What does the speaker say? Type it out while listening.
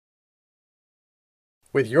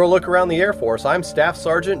With your look around the Air Force, I'm Staff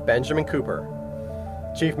Sergeant Benjamin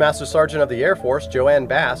Cooper. Chief Master Sergeant of the Air Force, Joanne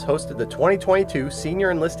Bass, hosted the 2022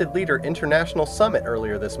 Senior Enlisted Leader International Summit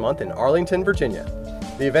earlier this month in Arlington, Virginia.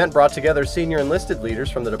 The event brought together senior enlisted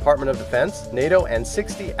leaders from the Department of Defense, NATO, and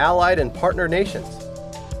 60 allied and partner nations.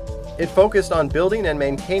 It focused on building and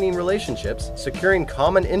maintaining relationships, securing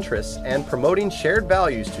common interests, and promoting shared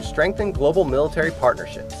values to strengthen global military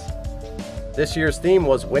partnerships. This year's theme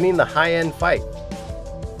was Winning the High-End Fight.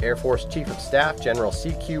 Air Force Chief of Staff General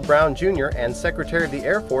C.Q. Brown Jr. and Secretary of the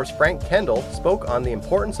Air Force Frank Kendall spoke on the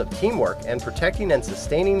importance of teamwork and protecting and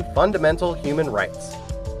sustaining fundamental human rights.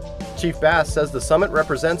 Chief Bass says the summit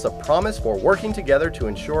represents a promise for working together to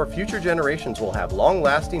ensure future generations will have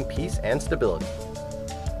long-lasting peace and stability.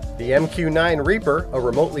 The MQ-9 Reaper, a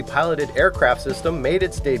remotely piloted aircraft system, made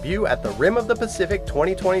its debut at the Rim of the Pacific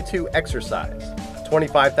 2022 exercise.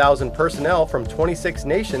 25,000 personnel from 26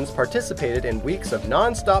 nations participated in weeks of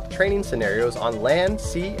non-stop training scenarios on land,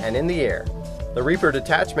 sea, and in the air. The Reaper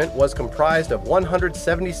detachment was comprised of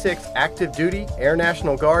 176 active duty, Air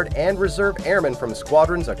National Guard, and Reserve Airmen from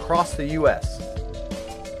squadrons across the U.S.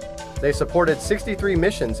 They supported 63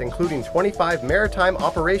 missions, including 25 maritime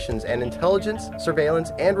operations and intelligence,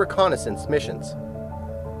 surveillance, and reconnaissance missions.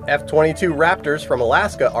 F-22 Raptors from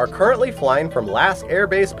Alaska are currently flying from Lask Air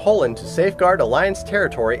Base, Poland to safeguard Alliance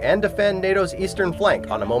territory and defend NATO's eastern flank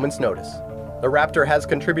on a moment's notice. The Raptor has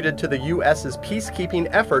contributed to the U.S.'s peacekeeping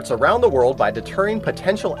efforts around the world by deterring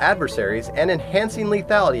potential adversaries and enhancing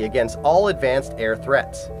lethality against all advanced air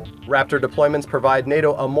threats. Raptor deployments provide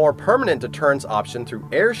NATO a more permanent deterrence option through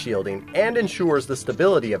air shielding and ensures the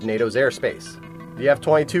stability of NATO's airspace. The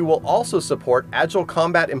F-22 will also support agile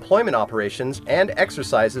combat employment operations and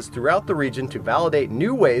exercises throughout the region to validate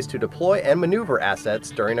new ways to deploy and maneuver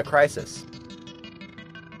assets during a crisis.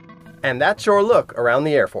 And that's your look around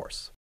the Air Force.